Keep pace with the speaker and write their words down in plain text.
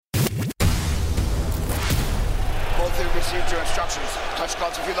received your instructions. Touch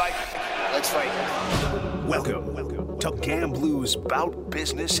gloves if you like. Let's fight. Welcome to Gamblu's Bout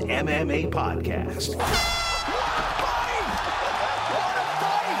Business MMA podcast.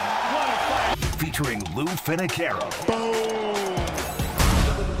 Featuring Lou Finicaro.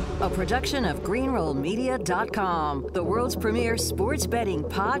 A production of GreenRollMedia.com, the world's premier sports betting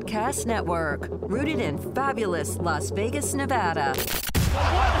podcast network, rooted in fabulous Las Vegas, Nevada. 100%,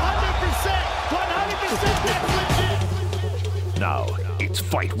 that's legit. Now, it's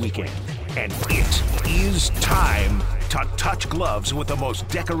fight weekend, and it is time to touch gloves with the most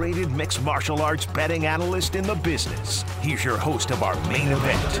decorated mixed martial arts betting analyst in the business. He's your host of our main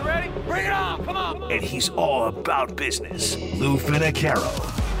event. You ready? Bring it on, come on. And he's all about business, Lou Finicaro.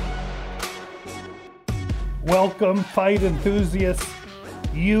 Welcome, fight enthusiasts.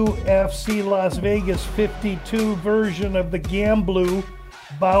 UFC Las Vegas 52 version of the Gamblu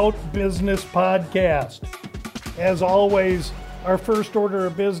Bout Business podcast. As always, our first order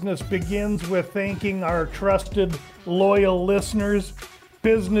of business begins with thanking our trusted, loyal listeners,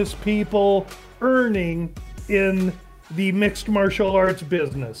 business people earning in the mixed martial arts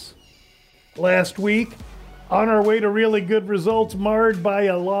business. Last week, on our way to really good results, marred by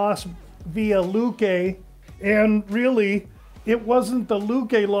a loss via Luque, and really, it wasn't the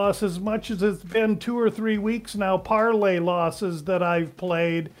Luque loss as much as it's been 2 or 3 weeks now, parlay losses that I've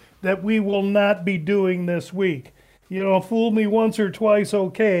played that we will not be doing this week. You know, fool me once or twice,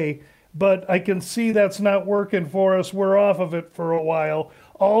 okay, but I can see that's not working for us. We're off of it for a while.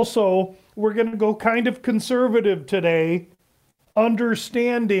 Also, we're going to go kind of conservative today,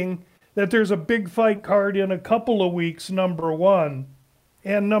 understanding that there's a big fight card in a couple of weeks, number one,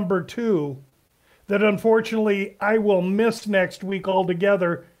 and number two, that unfortunately I will miss next week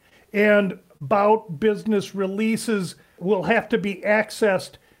altogether, and bout business releases will have to be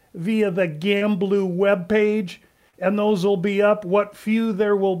accessed via the Gamblu webpage, and those will be up, what few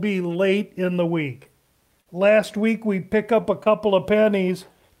there will be, late in the week. Last week we pick up a couple of pennies.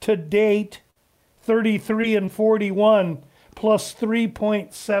 To date, 33 and 41 plus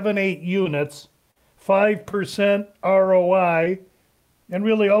 3.78 units, 5% ROI. And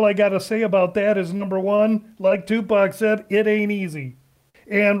really all I got to say about that is, number one, like Tupac said, it ain't easy.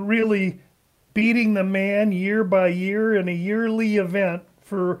 And really beating the man year by year in a yearly event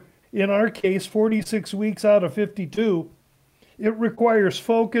for, in our case, 46 weeks out of 52, it requires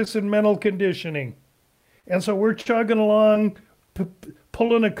focus and mental conditioning. And so we're chugging along,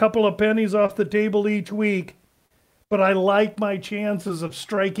 pulling a couple of pennies off the table each week, but I like my chances of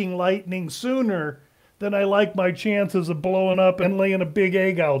striking lightning sooner than I like my chances of blowing up and laying a big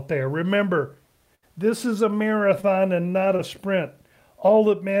egg out there. Remember, this is a marathon and not a sprint. All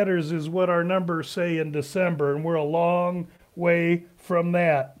that matters is what our numbers say in December, and we're a long way from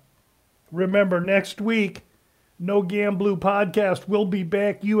that. Remember, next week, No Gamblu podcast will be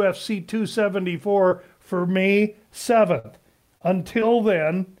back UFC 274 for May 7th. Until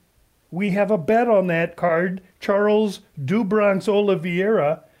then, we have a bet on that card, Charles do Bronx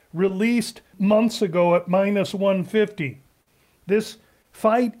Oliveira, released months ago at minus 150. This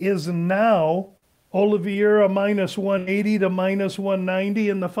fight is now Oliveira minus 180 to minus 190,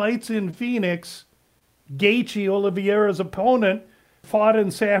 and the fight's in Phoenix. Gaethje, Oliveira's opponent, fought in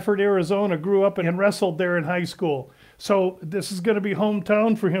Safford, Arizona, grew up and wrestled there in high school. So this is going to be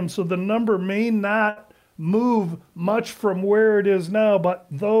hometown for him, so the number may not move much from where it is now, but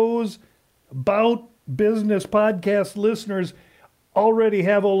those Bout Business podcast listeners already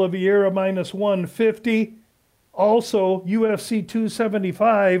have Oliveira minus 150. Also, UFC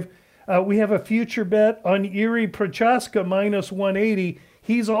 275, we have a future bet on Iri Prochaska minus 180.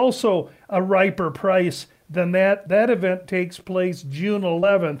 He's also a riper price than that. That event takes place June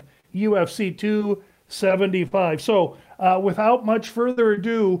 11th, UFC 275. So without much further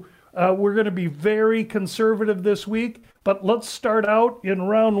ado, we're going to be very conservative this week, but let's start out in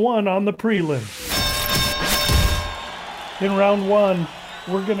round one on the prelims. In round one,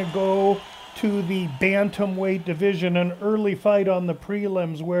 we're going to go to the bantamweight division, an early fight on the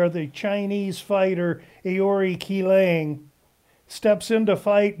prelims where the Chinese fighter Aori Qilang steps in to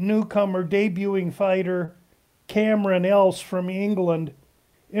fight newcomer debuting fighter Cameron Else from England.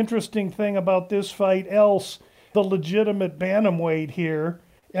 Interesting thing about this fight, Else, the legitimate bantamweight here,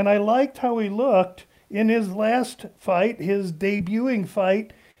 and I liked how he looked in his last fight, his debuting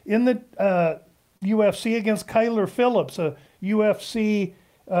fight in the UFC against Kyler Phillips, a UFC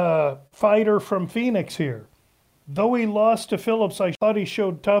fighter from Phoenix here. Though he lost to Phillips, I thought he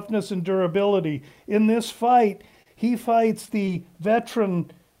showed toughness and durability. In this fight, he fights the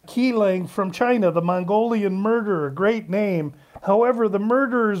veteran Qilang from China, the Mongolian murderer, great name. However, the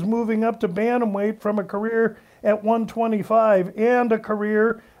murderer is moving up to bantamweight from a career at 125 and a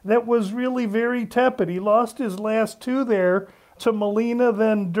career that was really very tepid. He lost his last two there to Molina,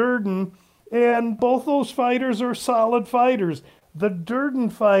 then Durden, and both those fighters are solid fighters. The Durden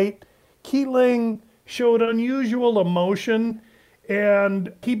fight, Keeling showed unusual emotion,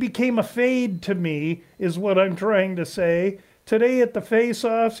 and he became a fade to me, is what I'm trying to say. Today at the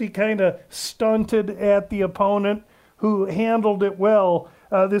face-offs, he kind of stunted at the opponent, who handled it well.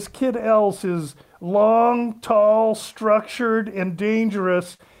 This kid Else is long, tall, structured, and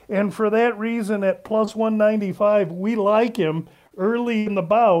dangerous, and for that reason, at plus 195, we like him early in the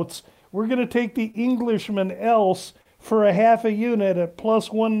bouts. We're going to take the Englishman Else for a half a unit at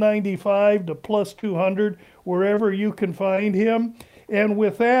plus 195 to plus 200, wherever you can find him. And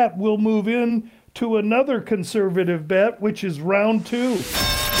with that, we'll move in to another conservative bet, which is round two.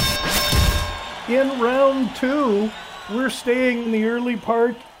 In round two, we're staying in the early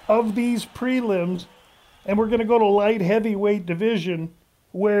part of these prelims, and we're going to go to light heavyweight division,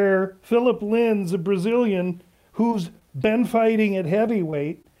 where Philip Lins, a Brazilian who's been fighting at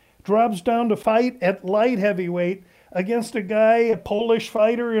heavyweight, drops down to fight at light heavyweight against a guy, a Polish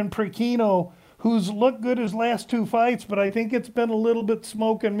fighter in Prekino, who's looked good his last two fights, but I think it's been a little bit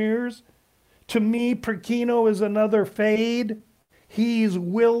smoke and mirrors. To me, Prekino is another fade. He's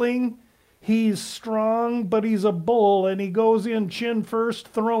willing, he's strong, but he's a bull, and he goes in chin first,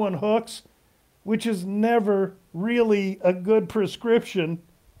 throwing hooks, which is never really a good prescription.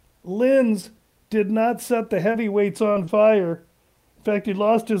 Lins did not set the heavyweights on fire. In fact, he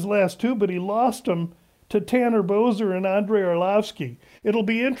lost his last two, but he lost them to Tanner Boser and Andrei Arlovsky. It'll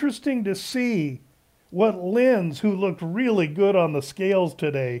be interesting to see what Lins, who looked really good on the scales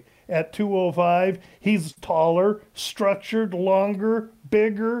today at 205, he's taller, structured, longer,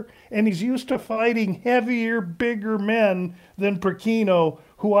 bigger, and he's used to fighting heavier, bigger men than Prekino,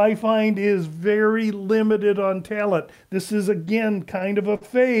 who I find is very limited on talent. This is, again, kind of a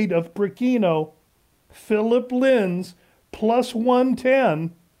fade of Prekino. Philip Lins, plus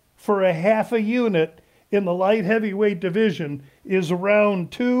 110 for a half a unit in the light heavyweight division is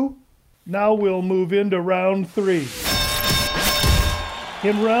round two. Now we'll move into round three.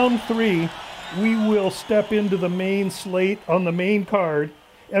 In round three, we will step into the main slate on the main card,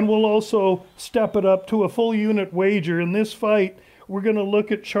 and we'll also step it up to a full unit wager. In this fight, we're going to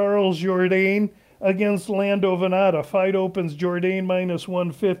look at Charles Jourdain against Lando Venata. Fight opens Jourdain minus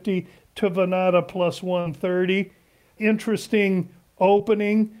 150 to Venata plus 130. Interesting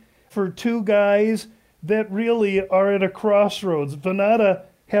opening for two guys that really are at a crossroads. Venata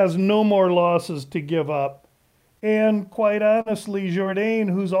has no more losses to give up. And quite honestly, Jourdain,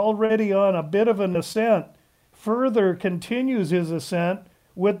 who's already on a bit of an ascent, further continues his ascent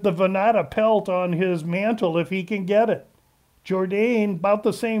with the Venata pelt on his mantle if he can get it. Jourdain, about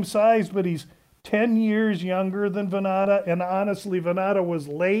the same size, but he's 10 years younger than Venata, and honestly, Venata was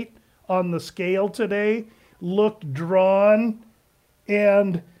late on the scale today, looked drawn,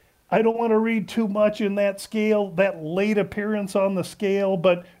 and I don't want to read too much in that scale, that late appearance on the scale,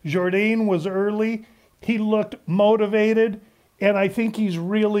 but Jourdain was early. He looked motivated, and I think he's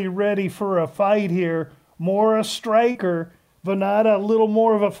really ready for a fight here. More a striker. Venata, a little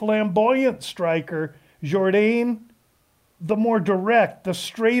more of a flamboyant striker. Jourdain, the more direct, the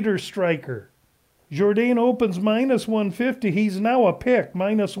straighter striker. Jourdain opens minus 150. He's now a pick,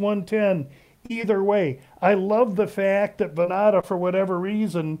 minus 110. Either way, I love the fact that Venata, for whatever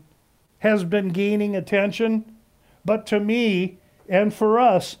reason, has been gaining attention. But to me, and for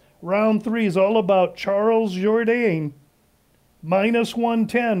us, round three is all about Charles Jourdain, minus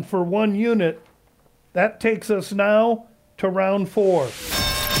 110 for 1 unit. That takes us now to round four.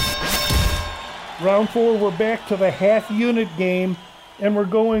 Round four, we're back to the half unit game, and we're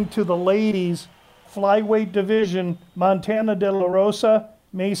going to the ladies' flyweight division. Montana De La Rosa,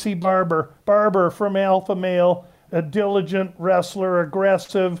 Macy Barber. Barber from Alpha Male, a diligent wrestler,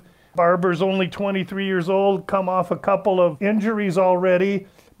 aggressive. Barber's only 23 years old, come off a couple of injuries already,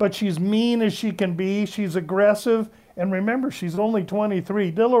 but she's mean as she can be. She's aggressive, and remember, she's only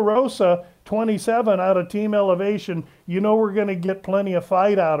 23. De La Rosa, 27, out of Team Elevation. You know we're going to get plenty of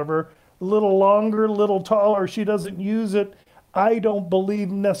fight out of her. A little longer, a little taller. She doesn't use it, I don't believe,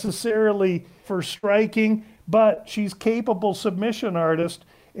 necessarily for striking, but she's capable submission artist,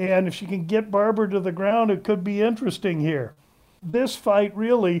 and if she can get Barber to the ground, it could be interesting here. This fight,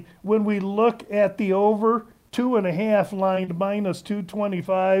 really, when we look at the over, 2.5 lined minus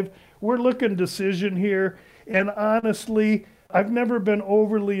 225, we're looking decision here. And honestly, I've never been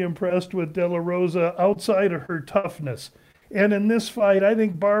overly impressed with De La Rosa outside of her toughness. And in this fight, I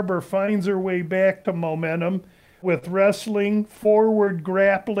think Barber finds her way back to momentum. with wrestling, forward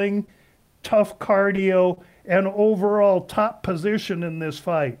grappling, tough cardio, and overall top position in this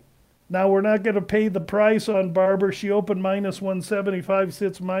fight. Now, we're not going to pay the price on Barber. She opened minus 175,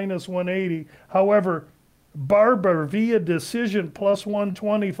 sits minus 180. However, Barber via decision plus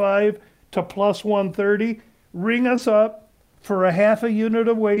 125 to plus 130. Ring us up for a half a unit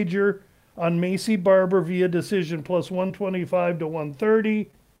of wager on Macy Barber via decision plus 125 to 130.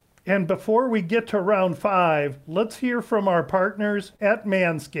 And before we get to round 5, let's hear from our partners at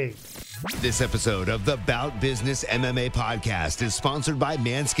Manscaped. This episode of the Bout Business MMA podcast is sponsored by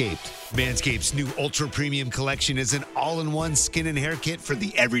Manscaped. Manscaped's new Ultra Premium Collection is an all-in-one skin and hair kit for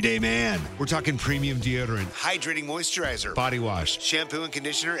the everyday man. We're talking premium deodorant, hydrating moisturizer, body wash, shampoo and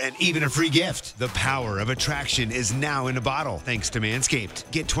conditioner, and even a free gift. The power of attraction is now in a bottle, thanks to Manscaped.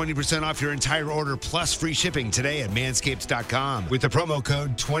 Get 20% off your entire order plus free shipping today at manscaped.com with the promo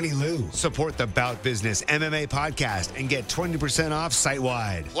code 20LOU. Support the Bout Business MMA podcast and get 20% off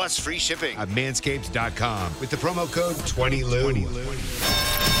site-wide plus free shipping at manscaped.com with the promo code 20LOU.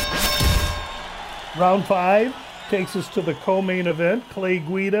 Round 5 takes us to the co-main event. Clay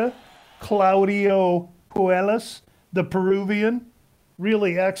Guida, Claudio Puelles, the Peruvian.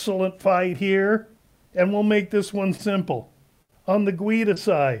 Really excellent fight here. And we'll make this one simple. On the Guida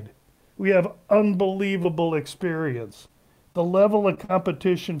side, we have unbelievable experience. The level of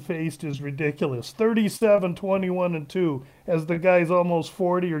competition faced is ridiculous. 37, 21, and 2 as the guy's almost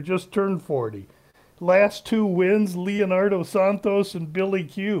 40 or just turned 40. Last 2 wins, Leonardo Santos and Billy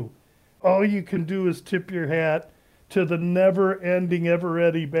Q. All you can do is tip your hat to the never-ending,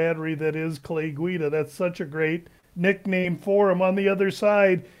 ever-ready battery that is Clay Guida. That's such a great nickname for him. On the other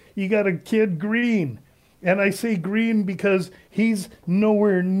side, you got a kid Green. And I say Green because he's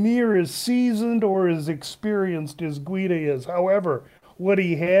nowhere near as seasoned or as experienced as Guida is. However, what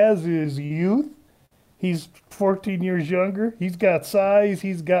he has is youth. He's 14 years younger. He's got size.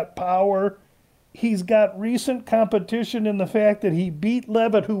 He's got power. He's got recent competition in the fact that he beat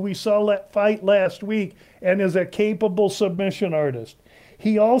Levitt, who we saw fight last week, and is a capable submission artist.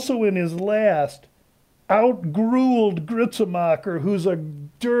 He also, in his last, out-grueled Gritzemacher, who's a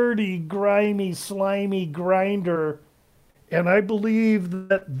dirty, grimy, slimy grinder. And I believe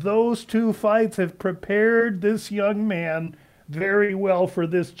that those 2 fights have prepared this young man very well for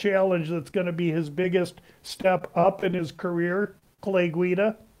this challenge that's going to be his biggest step up in his career, Clay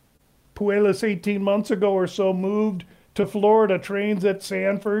Guida. Puelles 18 months ago or so moved to Florida, trains at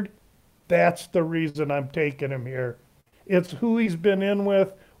Sanford. That's the reason I'm taking him here. It's who he's been in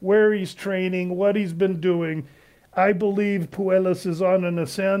with, where he's training, what he's been doing. I believe Puelles is on an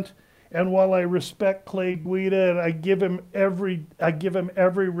ascent, and while I respect Clay Guida and I give him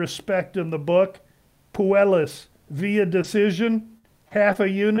every respect in the book, Puelles via decision, half a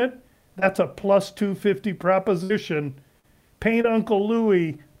unit, that's a plus 250 proposition. Paint Uncle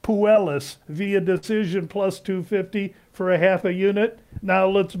Louie, Puelles via decision plus 250 for a half a unit. Now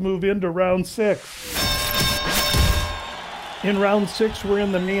let's move into round 6. In round 6, we're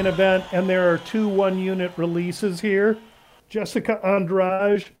in the main event, and there are 2 one-unit releases here. Jessica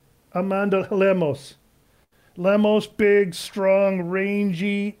Andrade, Amanda Lemos. Lemos, big, strong,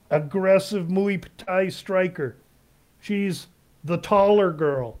 rangy, aggressive Muay Thai striker. She's the taller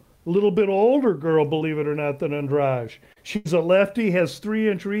girl, a little bit older girl, believe it or not, than Andrade. She's a lefty, has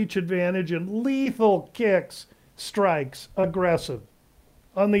 3-inch reach advantage, and lethal kicks, strikes, aggressive.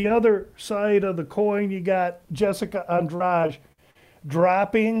 On the other side of the coin, you got Jessica Andrade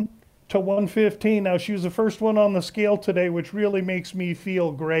dropping to 115. Now, she was the first one on the scale today, which really makes me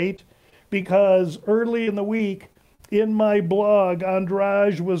feel great because early in the week, in my blog,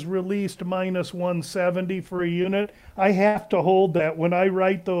 Andrade was released minus 170 for a unit. I have to hold that. When I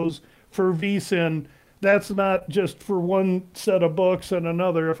write those for VSIN, that's not just for one set of books and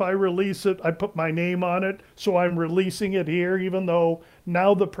another. If I release it, I put my name on it, so I'm releasing it here, even though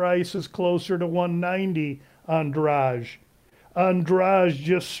now the price is closer to 190 Andrade. Andrade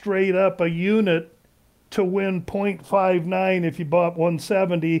just straight up a unit to win 0.59 if you bought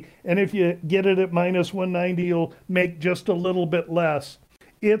 170, and if you get it at minus 190, you'll make just a little bit less.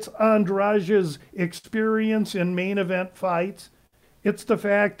 It's Andrade's experience in main event fights. It's the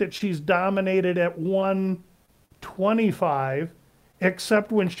fact that she's dominated at 125,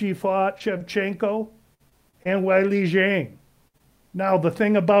 except when she fought Shevchenko and Weili Zhang. Now, the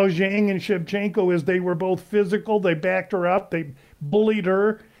thing about Zhang and Shevchenko is they were both physical. They backed her up. They bullied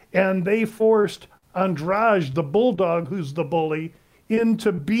her, and they forced Andrade, the bulldog who's the bully,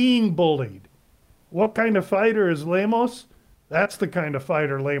 into being bullied. What kind of fighter is Lemos? That's the kind of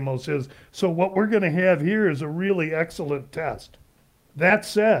fighter Lemos is. So what we're going to have here is a really excellent test. That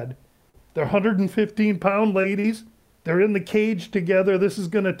said, They're 115-pound ladies. They're in the cage together. This is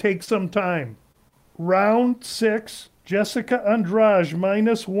going to take some time. Round 6, Jessica Andrade,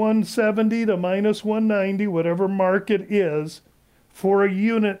 minus 170 to minus 190, whatever mark it is, for a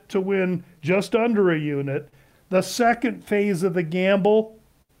unit to win just under a unit. The second phase of the gamble,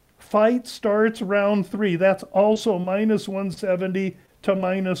 fight starts round 3. That's also minus 170 to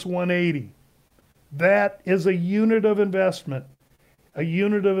minus 180. That is a unit of investment. A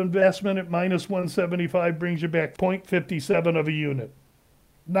unit of investment at minus 175 brings you back 0.57 of a unit.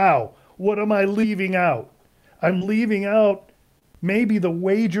 Now, what am I leaving out? I'm leaving out maybe the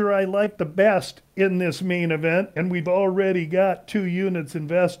wager I like the best in this main event, and we've already got 2 units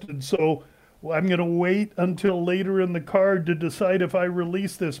invested, so I'm going to wait until later in the card to decide if I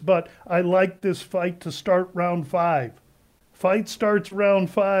release this, but I like this fight to start round 5. Fight starts round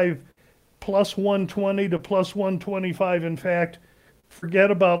 5, plus 120 to plus 125. In fact,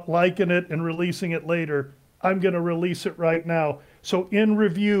 forget about liking it and releasing it later. I'm going to release it right now. So in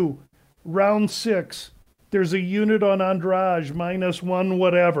review, round 6, there's a unit on Andrade, minus 1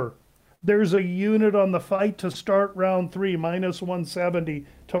 whatever. There's a unit on the fight to start round 3, minus 170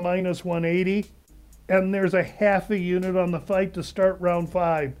 to minus 180. And there's a half a unit on the fight to start round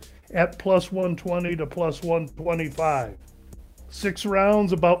 5 at plus 120 to plus 125. 6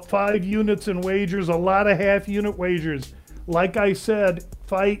 rounds, about 5 units in wagers, a lot of half unit wagers. Like I said,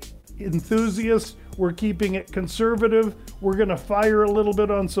 fight enthusiasts, we're keeping it conservative. We're going to fire a little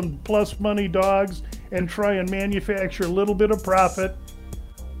bit on some plus money dogs and try and manufacture a little bit of profit.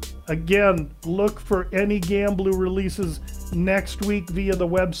 Again, look for any Gamblu releases next week via the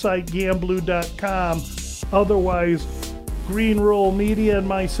website gamblu.com. Otherwise, Green Roll Media and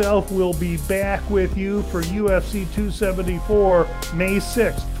myself will be back with you for UFC 274 May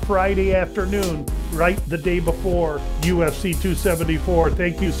 6th, Friday afternoon, right the day before UFC 274.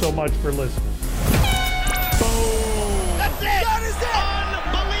 Thank you so much for listening. That's it! That is it!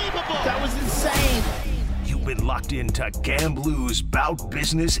 Unbelievable! That was insane! You've been locked into Gamblu's Bout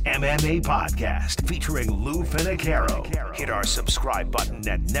Business MMA podcast featuring Lou Finicaro. Hit our subscribe button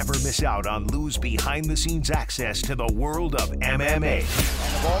and never miss out on Lou's behind-the-scenes access to the world of MMA. And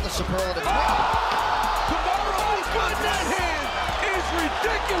of all the superlatives. Tomorrow's good that hand is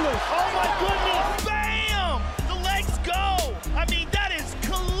ridiculous! Oh my goodness! Bam! The legs go! I mean, that is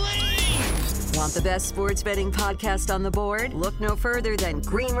clean! Want the best sports betting podcast on the board? Look no further than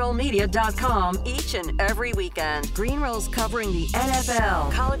greenrollmedia.com each and every weekend. Green Roll's covering the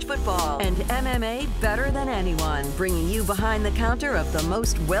NFL, college football, and MMA better than anyone, bringing you behind the counter of the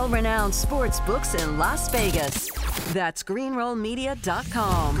most well-renowned sports books in Las Vegas. That's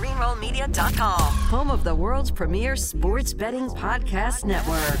greenrollmedia.com. Greenrollmedia.com, home of the world's premier sports betting podcast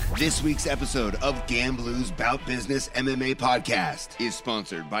network. This week's episode of Gamblu's Bout Business MMA podcast is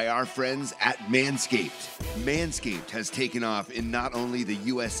sponsored by our friends at Manscaped. Manscaped has taken off in not only the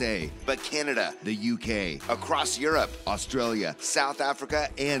USA, but Canada, the UK, across Europe, Australia, South Africa,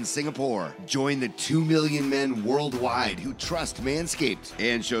 and Singapore. Join the 2 million men worldwide who trust Manscaped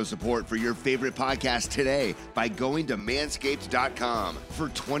and show support for your favorite podcast today by going to manscaped.com for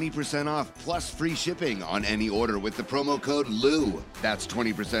 20% off plus free shipping on any order with the promo code LOU. That's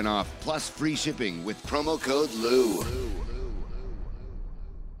 20% off plus free shipping with promo code LOU.